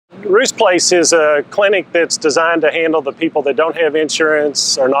Ruth's Place is a clinic that's designed to handle the people that don't have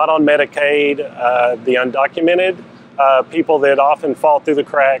insurance, are not on Medicaid, the undocumented, people that often fall through the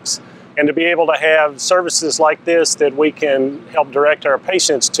cracks. And to be able to have services like this that we can help direct our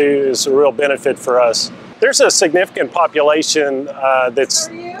patients to is a real benefit for us. There's a significant population that's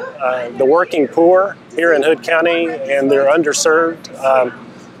the working poor here in Hood County, and they're underserved.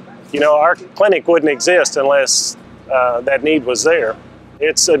 You know, our clinic wouldn't exist unless that need was there.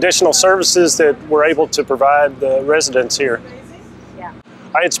 It's additional services that we're able to provide the residents here.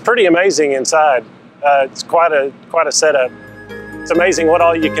 It's pretty amazing inside. It's quite a setup. It's amazing what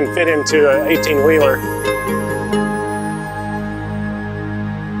all you can fit into an 18-wheeler.